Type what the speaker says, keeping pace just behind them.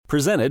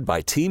Presented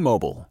by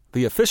T-Mobile,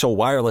 the official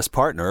wireless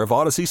partner of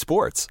Odyssey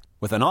Sports.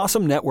 With an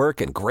awesome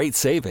network and great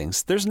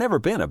savings, there's never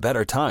been a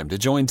better time to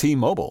join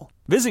T-Mobile.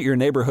 Visit your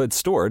neighborhood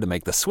store to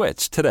make the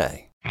switch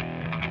today.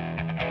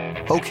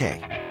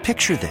 Okay,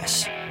 picture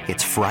this.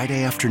 It's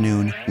Friday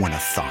afternoon when a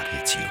thought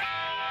hits you.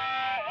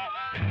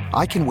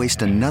 I can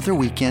waste another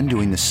weekend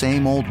doing the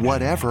same old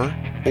whatever,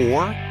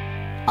 or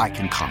I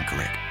can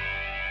conquer it.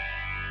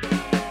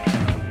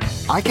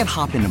 I can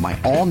hop into my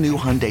all-new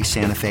Hyundai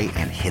Santa Fe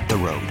and hit the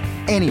road.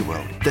 Any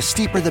road. The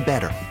steeper, the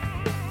better.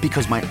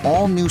 Because my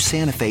all-new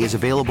Santa Fe is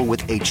available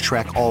with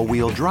H-Track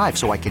all-wheel drive,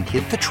 so I can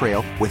hit the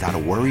trail without a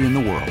worry in the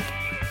world.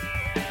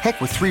 Heck,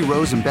 with 3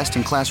 rows and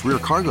best-in-class rear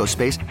cargo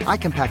space, I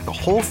can pack the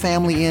whole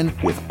family in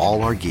with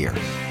all our gear.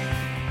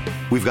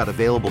 We've got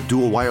available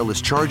dual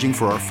wireless charging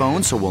for our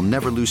phones, so we'll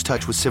never lose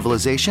touch with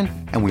civilization,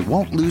 and we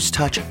won't lose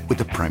touch with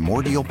the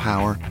primordial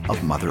power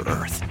of Mother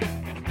Earth.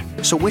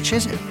 So which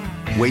is it?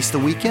 Waste the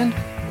weekend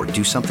or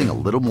do something a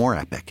little more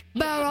epic?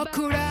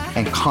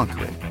 And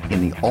conquer it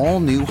in the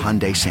all-new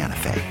Hyundai Santa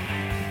Fe.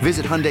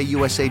 Visit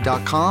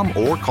HyundaiUSA.com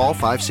or call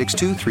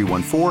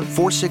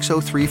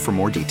 562-314-4603 for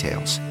more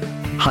details.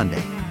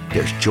 Hyundai,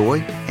 there's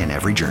joy in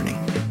every journey.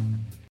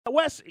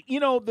 Wes,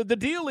 the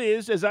deal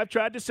is, as I've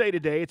tried to say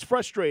today, it's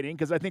frustrating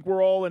because I think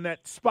we're all in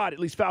that spot, at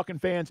least Falcon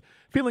fans,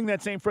 feeling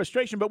that same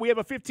frustration. But we have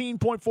a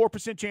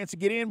 15.4% chance to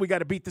get in. We got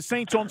to beat the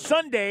Saints on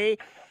Sunday,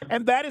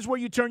 and that is where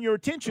you turn your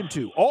attention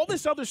to. All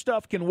this other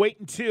stuff can wait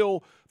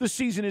until the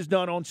season is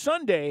done on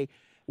Sunday.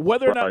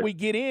 Whether or not we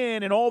get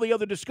in and all the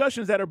other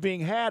discussions that are being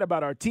had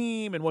about our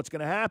team and what's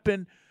going to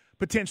happen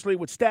potentially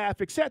with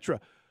staff, etc.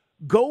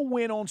 Go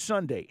win on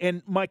Sunday.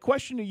 And my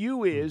question to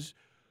you is,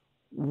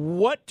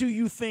 what do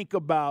you think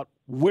about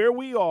where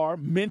we are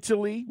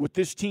mentally with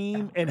this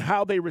team and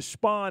how they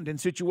respond in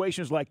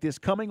situations like this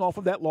coming off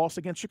of that loss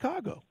against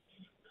Chicago?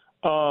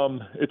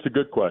 It's a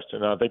good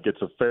question. I think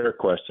it's a fair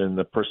question.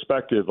 The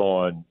perspective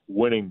on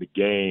winning the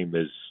game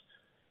is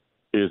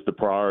the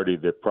priority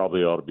that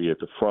probably ought to be at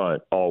the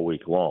front all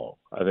week long.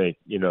 I think,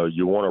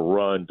 you want to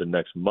run to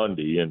next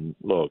Monday and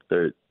look,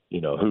 there,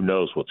 who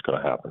knows what's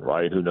going to happen,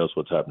 right? Who knows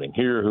what's happening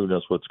here? Who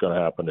knows what's going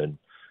to happen in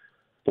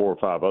 4 or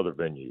 5 other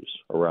venues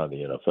around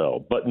the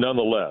NFL. But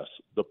nonetheless,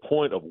 the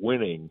point of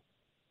winning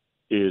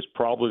is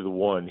probably the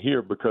one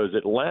here because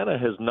Atlanta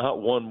has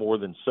not won more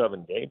than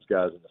 7 games,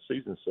 guys, in the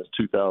season since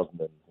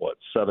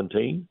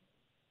 2017.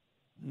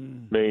 I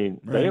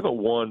mean, They haven't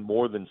won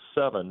more than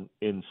 7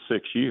 in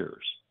 6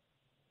 years.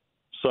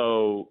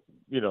 So,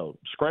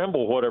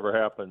 scramble whatever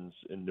happens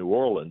in New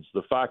Orleans.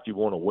 The fact you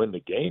want to win the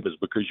game is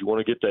because you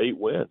want to get to 8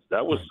 wins.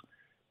 That was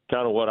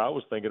kind of what I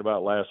was thinking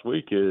about last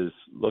week is,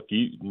 look,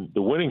 the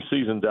winning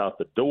season's out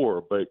the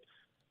door, but,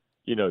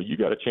 you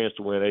got a chance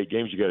to win 8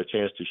 games. You got a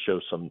chance to show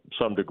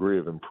some degree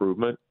of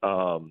improvement.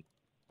 I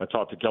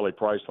talked to Kelly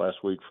Price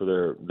last week for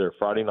their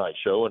Friday night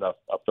show, and I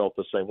felt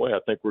the same way.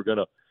 I think we're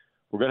gonna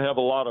have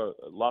a lot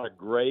of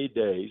gray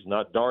days,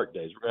 not dark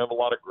days. We're gonna have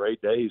a lot of gray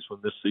days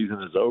when this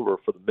season is over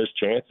for the missed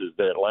chances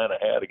that Atlanta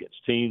had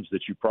against teams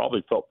that you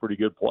probably felt pretty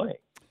good playing.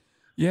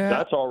 Yeah,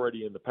 that's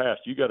already in the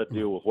past. You got to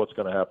deal with what's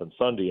going to happen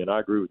Sunday, and I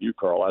agree with you,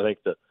 Carl. I think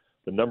the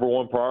number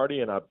one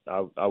priority, and I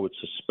would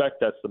suspect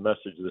that's the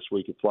message this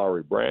week at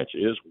Flowery Branch,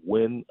 is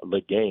win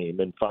the game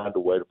and find a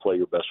way to play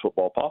your best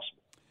football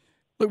possible.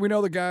 Look, we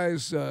know the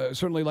guys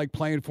certainly like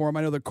playing for him.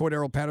 I know that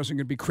Cordero Patterson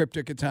can be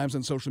cryptic at times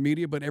on social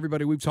media, but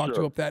everybody we've talked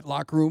to up that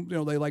locker room,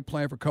 they like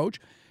playing for Coach.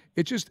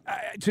 It's just,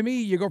 to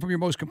me, you go from your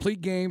most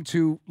complete game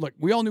to, look,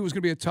 we all knew it was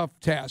going to be a tough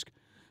task.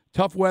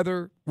 Tough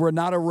weather. We're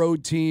not a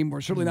road team. We're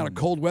certainly not a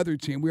cold weather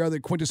team. We are the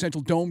quintessential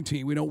dome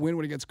team. We don't win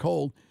when it gets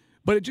cold.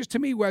 But it just, to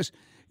me, Wes,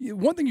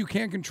 one thing you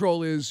can't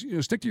control is,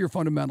 stick to your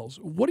fundamentals.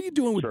 What are you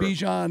doing with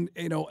Bijan,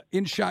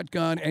 in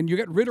shotgun, and you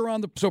got Ritter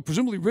on so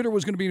presumably Ritter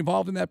was going to be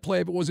involved in that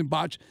play, but wasn't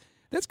botched.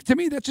 To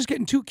me, that's just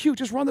getting too cute.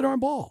 Just run the darn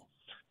ball.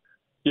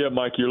 Yeah,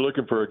 Mike, you're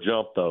looking for a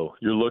jump, though.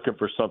 You're looking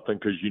for something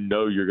because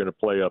you're going to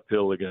play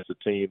uphill against a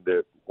team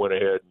that went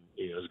ahead and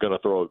is going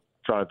to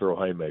try and throw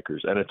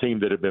haymakers, and a team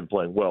that had been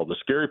playing well. The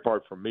scary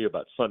part for me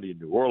about Sunday in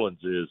New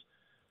Orleans is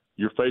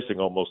you're facing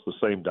almost the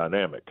same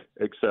dynamic,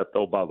 except,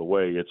 oh, by the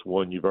way, it's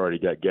one you've already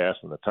got gas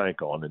in the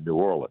tank on in New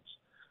Orleans.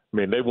 I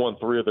mean, they've won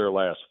 3 of their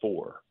last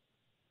 4.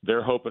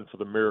 They're hoping for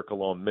the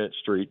miracle on Mint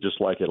Street just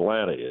like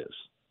Atlanta is.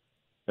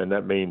 And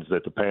that means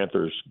that the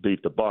Panthers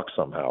beat the Bucs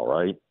somehow,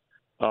 right?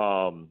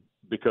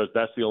 Because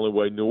that's the only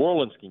way New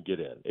Orleans can get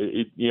in.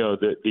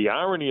 The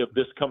irony of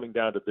this coming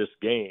down to this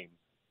game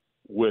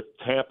with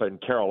Tampa and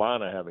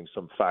Carolina having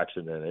some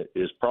faction in it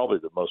is probably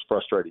the most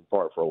frustrating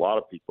part for a lot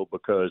of people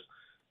because,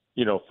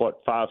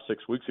 5-6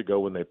 weeks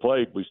ago when they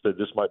played, we said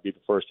this might be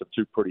the first of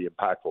 2 pretty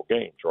impactful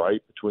games,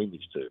 right, between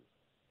these 2.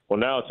 Well,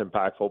 now it's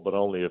impactful, but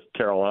only if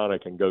Carolina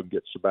can go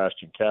get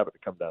Sebastian Cabot to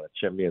come down a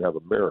chimney and have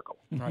a miracle.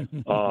 Right.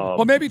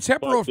 Well, maybe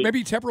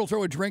Tepper will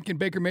throw a drink in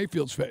Baker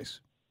Mayfield's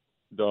face.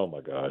 Oh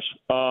my gosh!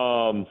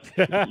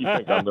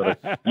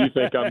 You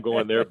think I'm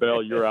going there,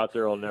 Bell? You're out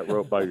there on that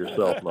rope by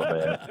yourself, my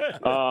man.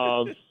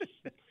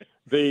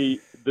 The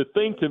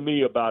thing to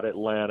me about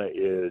Atlanta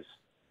is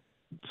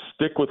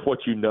stick with what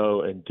you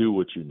know and do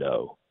what you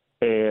know.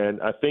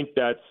 And I think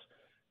that's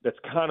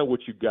kind of what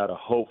you got to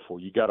hope for.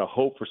 You got to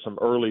hope for some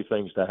early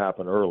things to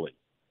happen early.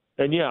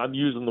 And yeah, I'm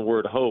using the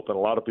word hope, and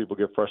a lot of people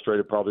get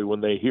frustrated probably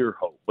when they hear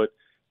hope. But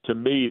to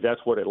me,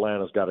 that's what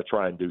Atlanta's got to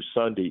try and do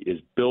Sunday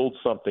is build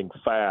something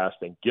fast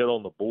and get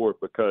on the board,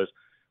 because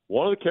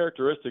one of the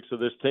characteristics of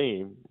this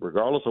team,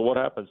 regardless of what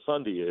happens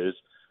Sunday, is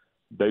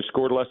they've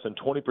scored less than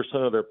 20%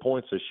 of their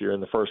points this year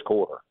in the first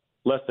quarter.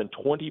 Less than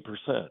 20%.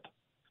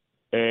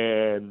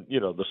 And,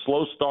 the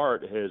slow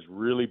start has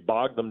really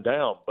bogged them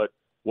down. But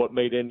what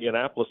made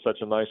Indianapolis such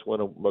a nice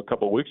win a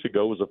couple of weeks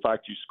ago was the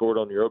fact you scored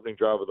on your opening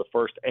drive of the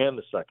first and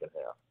the second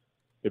half.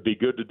 It'd be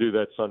good to do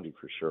that Sunday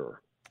for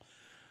sure.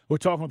 We're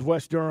talking with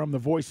Wes Durham, the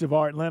voice of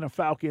our Atlanta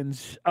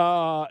Falcons.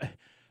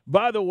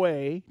 By the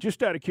way,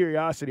 just out of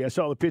curiosity, I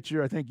saw the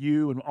picture I think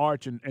you and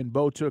Arch and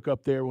Bo took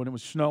up there when it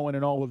was snowing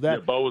and all of that.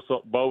 Yeah,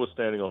 Bo was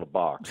standing on a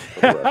box.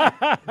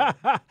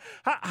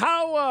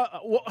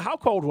 How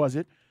cold was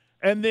it?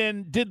 And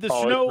then did the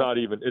snow?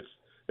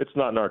 It's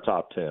not in our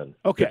top 10.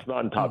 Okay. It's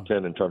not in top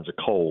 10 in terms of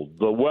cold.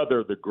 The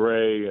weather, the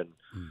gray and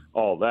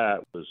all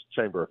that was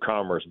Chamber of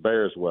Commerce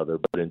Bears weather.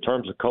 But in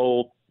terms of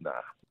cold, nah,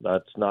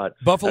 that's not.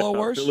 Buffalo that's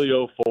worse? Not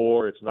Philly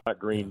 04. It's not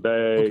Green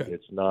Bay. Okay.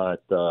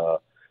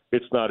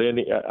 It's not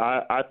any.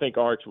 I think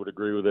Arch would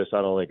agree with this.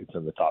 I don't think it's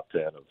in the top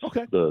 10 of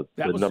the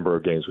number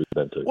of games we've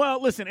been to.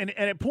 Well, listen, and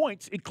at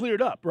points it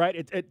cleared up, right?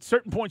 At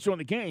certain points during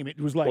the game,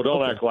 it was like. Well,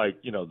 don't act like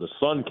the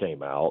sun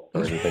came out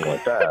or anything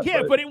like that.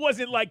 Yeah, but it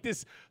wasn't like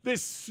this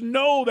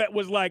snow that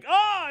was like,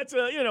 it's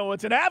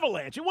an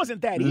avalanche. It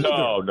wasn't that either.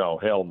 No,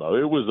 hell no.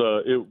 It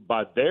was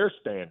by their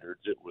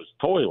standards, it was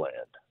Toyland.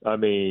 I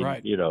mean,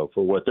 right.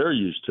 For what they're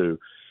used to,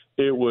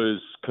 it was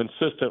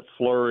consistent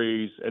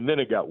flurries, and then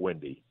it got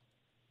windy.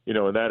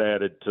 And that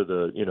added to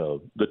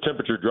the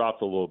temperature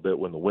dropped a little bit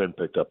when the wind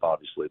picked up,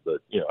 obviously.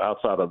 But,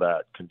 outside of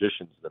that,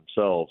 conditions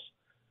themselves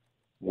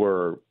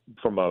were,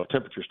 from a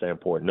temperature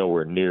standpoint,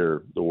 nowhere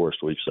near the worst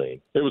we've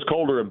seen. It was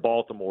colder in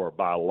Baltimore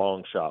by a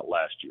long shot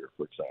last year,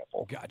 for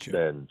example,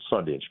 than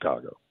Sunday in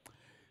Chicago.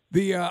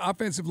 The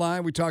offensive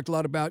line, we talked a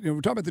lot about. We're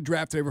talking about the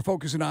draft today. We're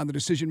focusing on the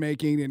decision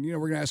making, and we're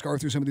going to ask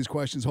Arthur some of these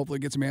questions. Hopefully,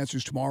 get some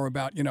answers tomorrow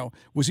about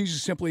was he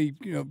just simply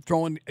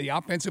throwing the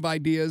offensive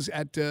ideas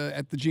at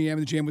the GM,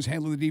 and the GM was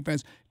handling the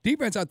defense.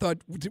 Defense, I thought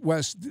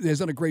Wes has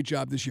done a great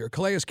job this year.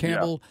 Calais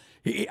Campbell,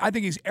 I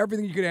think he's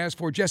everything you could ask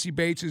for. Jesse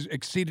Bates has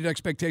exceeded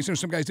expectations.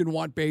 Some guys didn't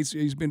want Bates.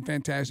 He's been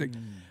fantastic.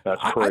 That's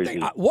crazy.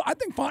 I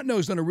think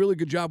Fontenot's done a really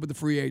good job with the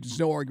free agents.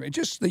 No argument.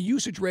 Just the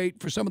usage rate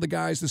for some of the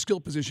guys, the skill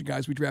position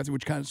guys we drafted,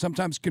 which kind of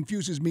sometimes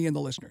confuses me and the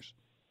listeners.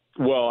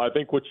 Well, I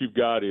think what you've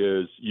got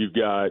is you've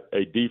got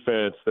a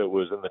defense that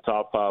was in the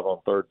top 5 on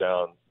third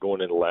down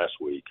going into last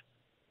week.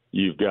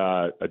 You've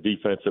got a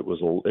defense that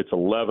it's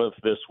 11th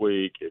this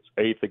week. It's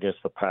 8th against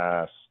the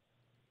pass.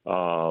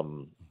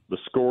 The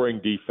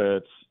scoring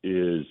defense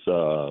is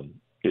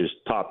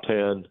top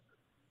 10.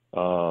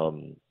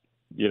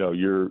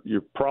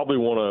 You probably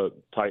want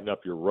to tighten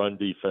up your run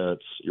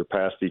defense. Your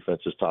pass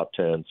defense is top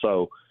 10.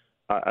 So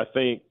I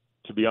think,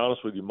 to be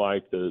honest with you,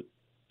 Mike, the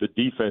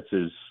defense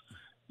is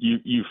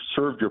you've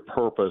served your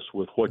purpose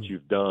with what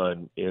you've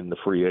done in the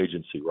free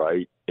agency,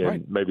 right?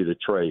 And maybe the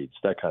trades,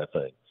 that kind of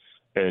thing.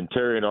 And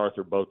Terry and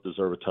Arthur both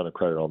deserve a ton of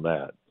credit on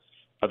that.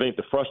 I think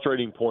the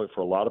frustrating point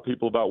for a lot of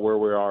people about where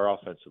we are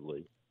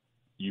offensively,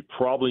 you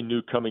probably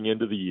knew coming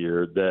into the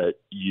year that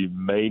you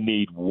may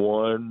need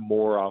one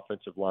more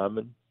offensive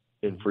lineman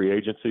in free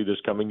agency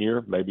this coming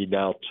year, maybe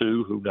now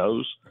 2, who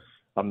knows?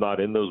 I'm not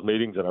in those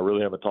meetings, and I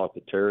really haven't talked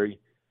to Terry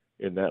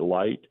in that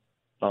light.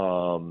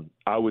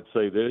 I would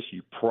say this,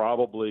 you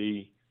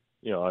probably,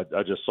 I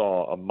just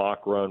saw a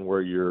mock run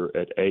where you're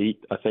at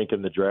 8, I think,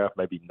 in the draft,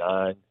 maybe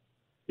 9.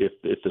 If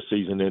the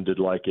season ended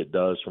like it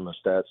does from a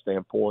stat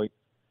standpoint.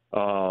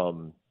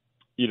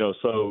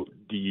 So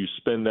do you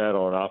spend that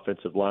on an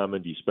offensive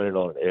lineman? Do you spend it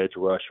on an edge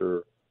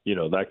rusher?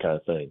 That kind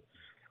of thing.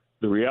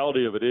 The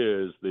reality of it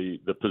is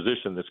the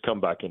position that's come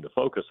back into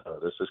focus out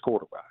of this is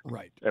quarterback.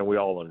 Right. And we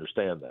all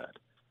understand that.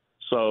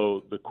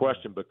 So the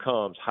question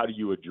becomes, how do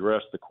you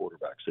address the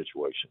quarterback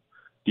situation?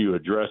 Do you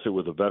address it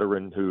with a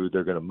veteran who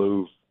they're going to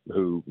move,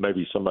 who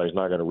maybe somebody's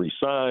not going to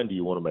re-sign? Do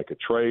you want to make a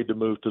trade to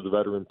move to the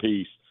veteran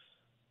piece?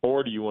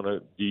 Or do you want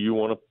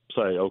to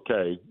say,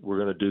 okay, we're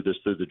going to do this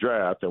through the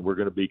draft, and we're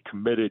going to be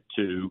committed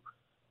to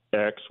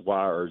X,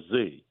 Y, or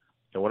Z?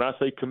 And when I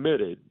say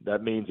committed,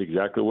 that means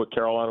exactly what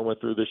Carolina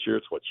went through this year.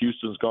 It's what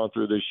Houston's gone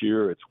through this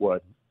year. It's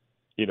what,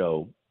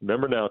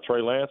 remember now,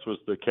 Trey Lance was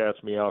the cat's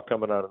meow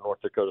coming out of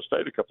North Dakota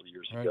State a couple of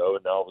years ago,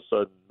 and now all of a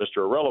sudden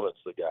Mr. Irrelevant's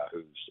the guy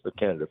who's a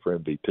candidate for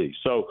MVP.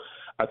 So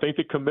I think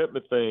the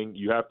commitment thing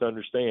you have to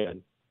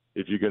understand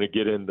if you're going to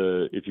get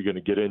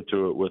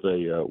into it with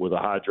a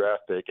high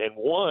draft pick, and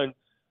one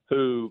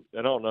who, and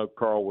I don't know,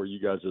 Carl, where you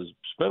guys have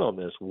spent on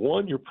this.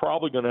 One, you're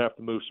probably going to have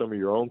to move some of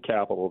your own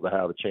capital to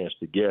have a chance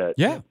to get.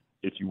 Yeah.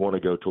 If you want to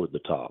go toward the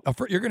top,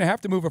 you're going to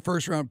have to move a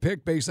first-round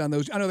pick based on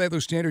those. I know they have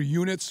those standard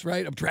units,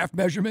 right, of draft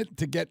measurement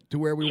to get to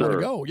where we want to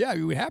go. Yeah,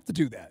 we would have to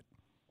do that.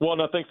 Well,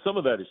 and I think some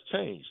of that has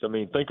changed. I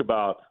mean, think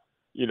about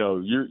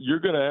you're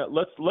gonna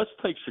let's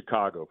take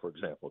Chicago for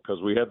example,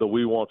 because we had the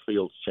We Want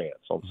Fields chance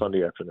on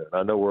Sunday afternoon.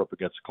 I know we're up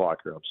against the clock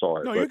here. I'm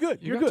sorry. No, you're good.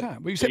 You're good.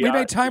 Time. We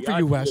made time for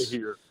you, Wes.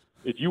 Here,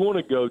 if you want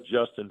to go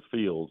Justin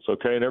Fields,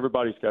 okay, and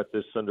everybody's got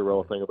this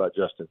Cinderella thing about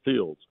Justin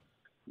Fields.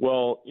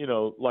 Well,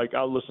 like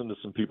I listened to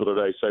some people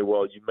today say,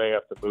 well, you may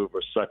have to move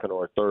a second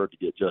or a third to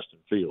get Justin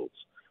Fields,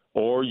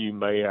 or you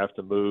may have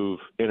to move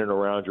in and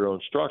around your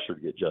own structure to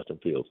get Justin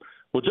Fields.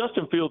 Well,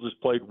 Justin Fields has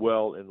played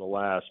well in the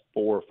last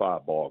 4 or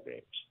 5 ball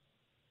games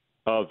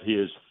of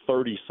his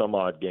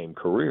 30-some-odd game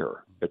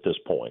career at this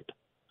point.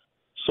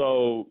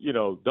 So,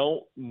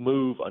 don't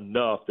move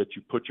enough that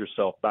you put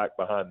yourself back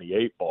behind the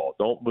 8 ball.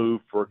 Don't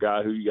move for a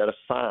guy who you got to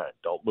sign.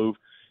 Don't move.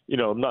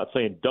 I'm not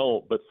saying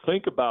don't, but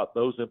think about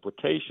those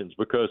implications,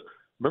 because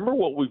remember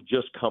what we've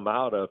just come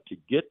out of to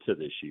get to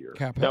this year.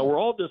 Now, we're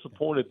all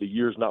disappointed the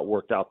year's not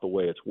worked out the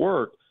way it's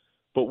worked,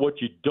 but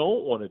what you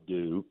don't want to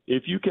do,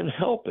 if you can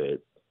help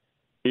it,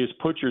 is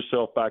put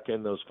yourself back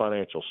in those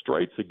financial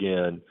straits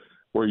again,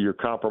 where you're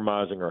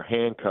compromising or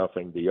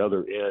handcuffing the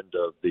other end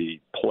of the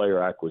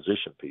player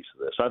acquisition piece of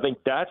this. I think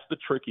that's the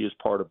trickiest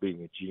part of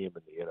being a GM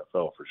in the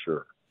NFL for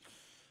sure.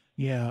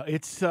 Yeah,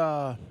 it's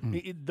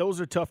those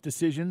are tough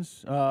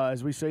decisions,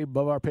 as we say,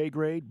 above our pay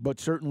grade, but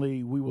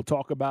certainly we will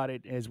talk about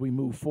it as we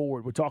move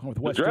forward. We're talking with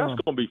Wes Durham. The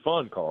draft's going to be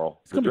fun,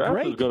 Carl. It's going to be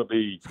great. It's going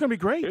to be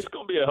great. It's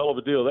going to be a hell of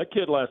a deal. That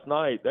kid last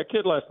night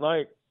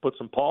put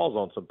some paws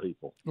on some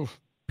people. Oof.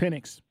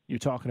 Penix, you're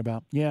talking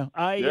about. Yeah,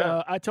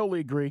 I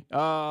totally agree.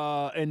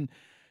 And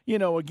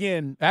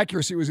again,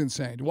 accuracy was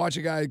insane. To watch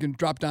a guy who can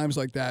drop dimes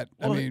like that,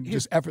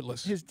 just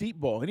effortless. His deep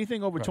ball,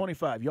 anything over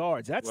 25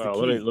 yards, that's the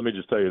key. Let me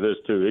just tell you this,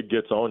 too. It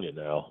gets on you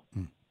now.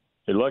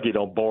 You're lucky you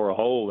don't bore a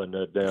hole in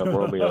that damn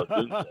Romeo.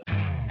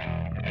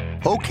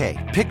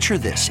 Okay, picture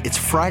this. It's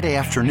Friday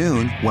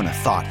afternoon when a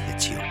thought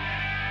hits you.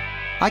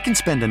 I can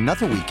spend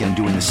another weekend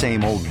doing the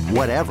same old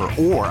whatever,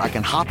 or I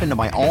can hop into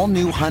my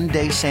all-new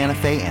Hyundai Santa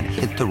Fe and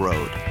hit the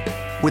road.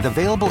 With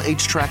available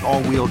H-Track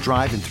all-wheel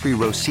drive and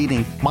 3-row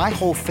seating, my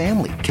whole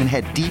family can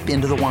head deep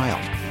into the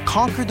wild.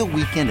 Conquer the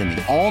weekend in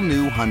the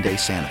all-new Hyundai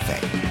Santa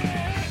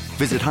Fe.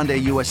 Visit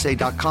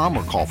HyundaiUSA.com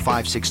or call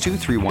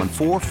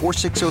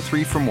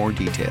 562-314-4603 for more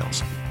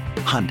details.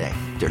 Hyundai,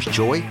 there's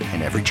joy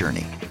in every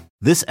journey.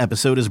 This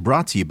episode is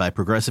brought to you by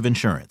Progressive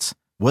Insurance.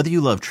 Whether you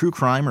love true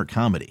crime or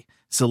comedy,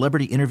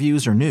 celebrity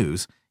interviews or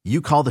news,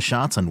 you call the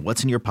shots on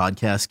what's in your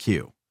podcast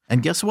queue.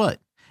 And guess what?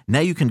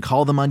 Now you can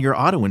call them on your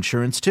auto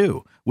insurance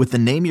too, with the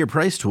Name Your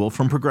Price tool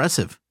from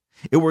Progressive.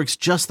 It works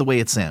just the way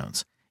it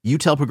sounds. You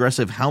tell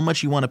Progressive how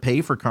much you want to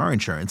pay for car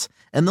insurance,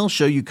 and they'll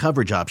show you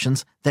coverage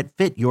options that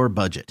fit your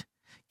budget.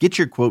 Get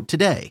your quote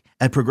today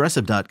at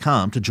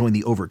Progressive.com to join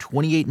the over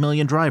 28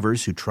 million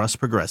drivers who trust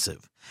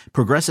Progressive.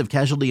 Progressive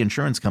Casualty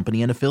Insurance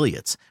Company and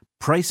Affiliates.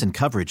 Price and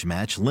coverage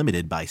match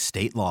limited by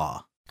state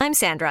law. I'm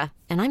Sandra,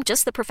 and I'm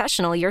just the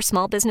professional your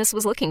small business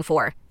was looking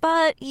for.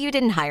 But you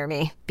didn't hire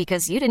me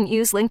because you didn't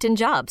use LinkedIn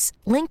Jobs.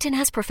 LinkedIn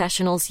has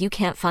professionals you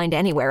can't find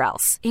anywhere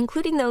else,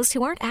 including those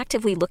who aren't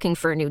actively looking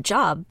for a new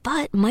job,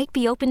 but might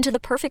be open to the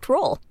perfect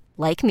role,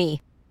 like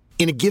me.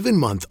 In a given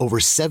month, over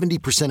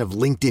 70% of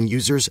LinkedIn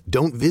users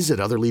don't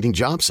visit other leading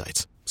job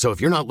sites. So if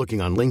you're not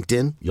looking on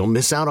LinkedIn, you'll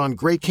miss out on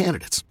great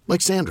candidates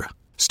like Sandra.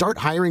 Start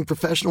hiring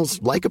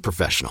professionals like a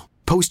professional.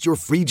 Post your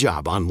free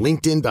job on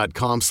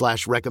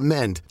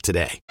linkedin.com/recommend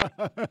today.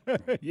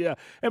 Yeah.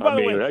 And by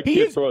the way,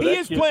 he is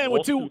playing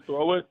with two.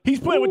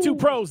 He's playing with two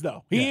pros,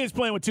 though. He is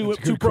playing with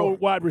two pro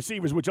wide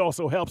receivers, which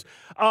also helps.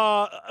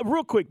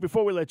 Real quick,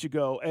 before we let you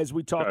go, as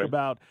we talk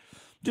about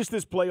just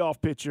this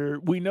playoff picture,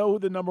 we know who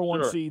the number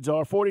one seeds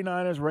are,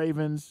 49ers,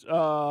 Ravens,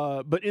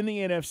 but in the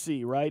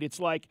NFC, right?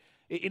 It's like,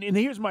 and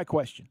here's my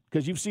question,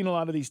 because you've seen a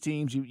lot of these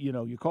teams,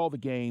 you call the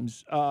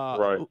games.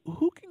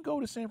 Who can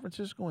go to San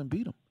Francisco and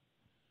beat them?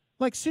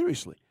 Like,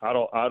 seriously. I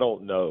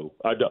don't know.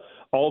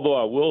 Although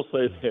I will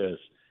say this.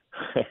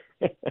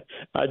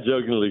 I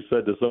jokingly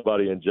said to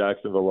somebody in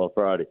Jacksonville on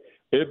Friday,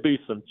 it'd be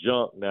some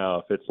junk now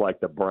if it's like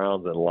the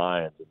Browns and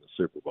Lions in the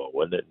Super Bowl,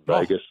 wouldn't it, in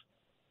Vegas?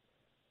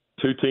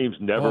 Two teams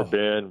never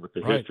been with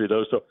the history of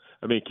those. So,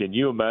 I mean, can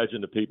you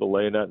imagine the people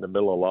laying that in the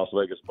middle of Las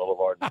Vegas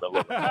Boulevard in the middle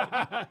of the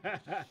night?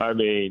 I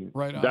mean,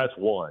 that's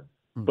one.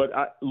 But,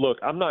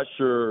 I'm not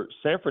sure.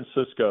 San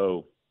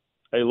Francisco,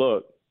 hey,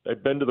 look,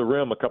 they've been to the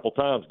rim a couple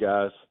times,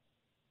 guys,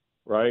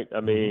 right? I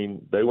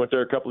mean, they went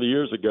there a couple of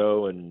years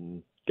ago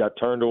and got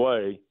turned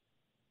away.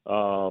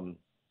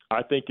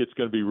 I think it's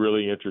going to be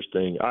really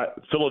interesting.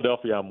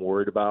 Philadelphia, I'm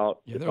worried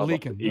about. Yeah, they're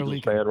leaking. I'm an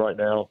Eagles fan right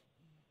now.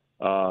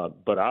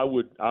 But I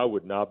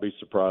would not be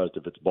surprised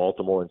if it's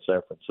Baltimore and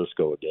San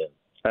Francisco again.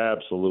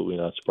 Absolutely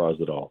not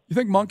surprised at all. You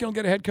think Monken will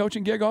get a head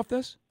coaching gig off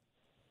this?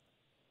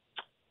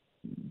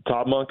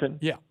 Todd Monken?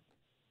 Yeah.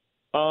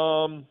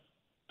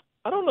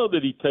 I don't know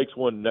that he takes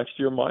one next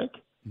year, Mike.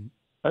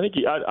 I think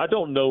I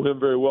don't know him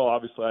very well.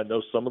 Obviously, I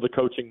know some of the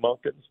coaching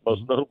Monkens,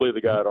 most notably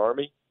the guy at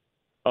Army.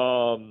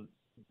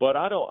 But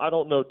I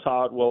don't know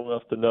Todd well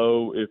enough to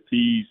know if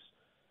he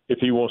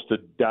wants to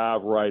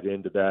dive right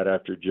into that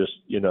after just,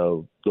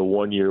 the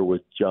 1 year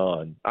with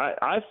John.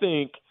 I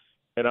think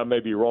and I may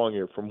be wrong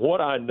here, from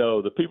what I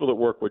know, the people that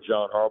work with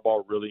John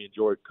Harbaugh really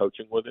enjoyed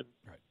coaching with him.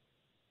 Right.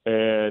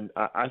 And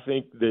I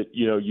think that,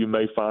 you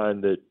may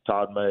find that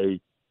Todd may,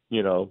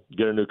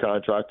 get a new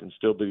contract and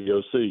still be the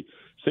OC.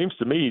 Seems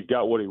to me he's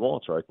got what he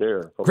wants right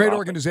there. Great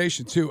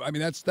organization, too. I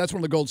mean, that's one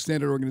of the gold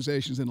standard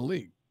organizations in the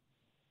league.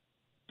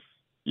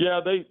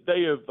 Yeah, they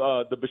have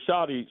the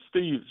Bisciotti,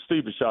 Steve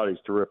Bisciotti's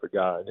a terrific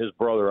guy, and his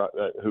brother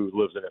who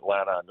lives in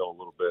Atlanta, I know a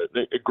little bit.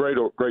 Great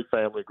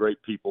family,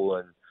 great people,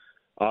 and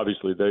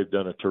obviously they've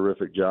done a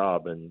terrific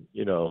job. And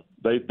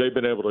they've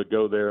been able to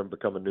go there and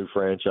become a new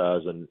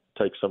franchise and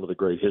take some of the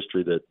great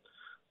history that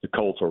the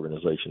Colts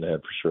organization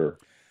had for sure.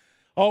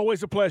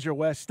 Always a pleasure,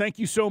 Wes. Thank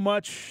you so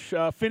much.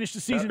 Finish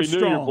the season Happy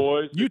strong. New Year,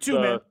 boys. You too,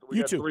 man. We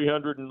You got too.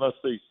 300 and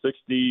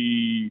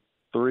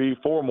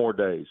 4 more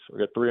days. We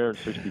got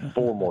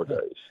 364 more days.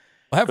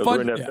 Well, have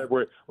fun.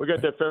 We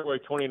got that February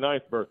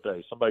 29th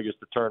birthday. Somebody gets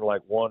to turn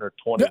like 1 or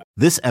 20.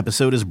 This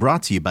episode is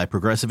brought to you by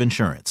Progressive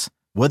Insurance.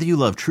 Whether you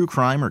love true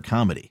crime or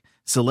comedy,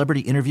 celebrity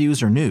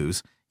interviews or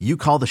news, you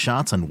call the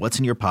shots on what's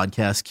in your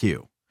podcast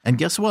queue. And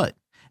guess what?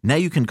 Now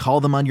you can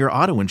call them on your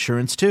auto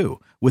insurance too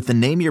with the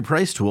Name Your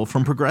Price tool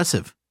from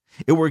Progressive.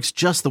 It works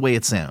just the way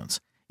it sounds.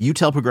 You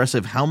tell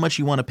Progressive how much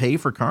you want to pay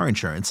for car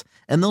insurance,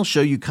 and they'll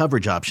show you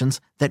coverage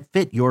options that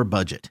fit your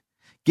budget.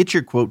 Get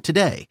your quote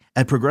today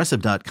at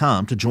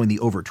Progressive.com to join the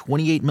over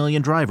 28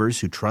 million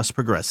drivers who trust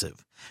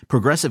Progressive.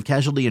 Progressive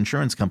Casualty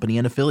Insurance Company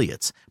and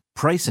Affiliates.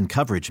 Price and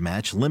coverage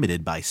match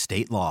limited by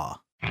state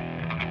law.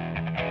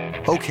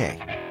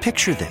 Okay,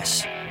 picture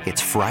this.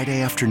 It's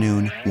Friday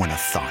afternoon when a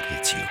thought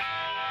hits you.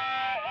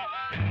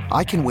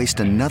 I can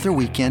waste another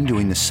weekend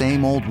doing the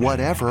same old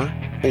whatever,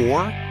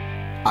 or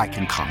I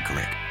can conquer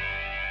it.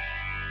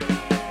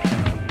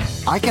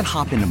 I can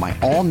hop into my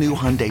all-new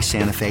Hyundai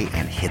Santa Fe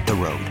and hit the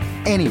road.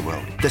 Any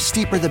road. The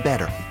steeper, the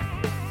better.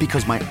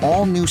 Because my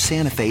all-new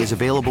Santa Fe is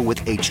available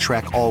with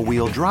H-Track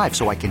all-wheel drive,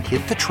 so I can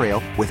hit the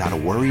trail without a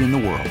worry in the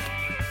world.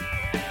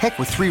 Heck,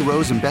 with 3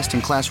 rows and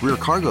best-in-class rear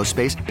cargo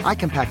space, I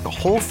can pack the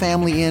whole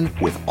family in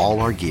with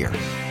all our gear.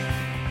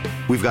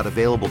 We've got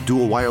available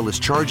dual wireless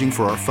charging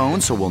for our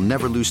phones, so we'll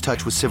never lose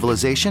touch with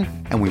civilization,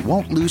 and we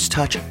won't lose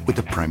touch with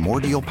the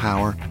primordial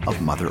power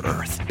of Mother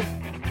Earth.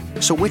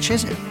 So which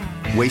is it?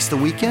 Waste the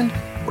weekend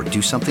or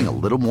do something a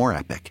little more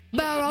epic?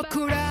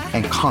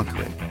 And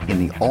conquer it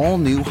in the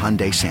all-new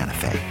Hyundai Santa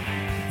Fe.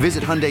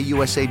 Visit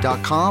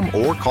HyundaiUSA.com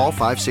or call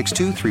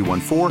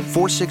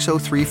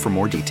 562-314-4603 for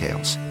more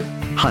details.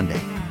 Hyundai,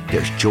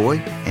 there's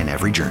joy in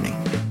every journey.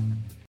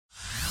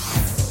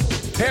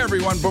 Hey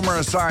everyone, Boomer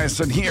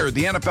Esiason here.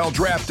 The NFL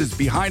Draft is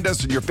behind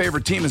us and your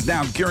favorite team is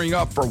now gearing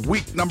up for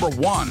week number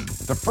 1.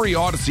 The free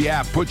Odyssey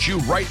app puts you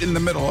right in the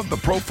middle of the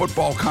pro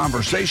football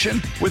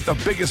conversation with the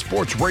biggest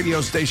sports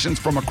radio stations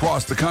from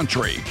across the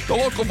country. The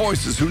local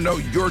voices who know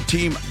your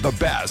team the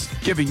best,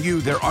 giving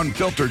you their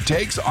unfiltered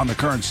takes on the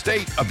current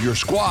state of your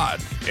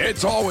squad.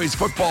 It's always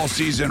football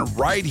season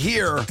right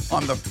here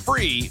on the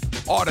free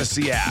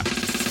Odyssey app.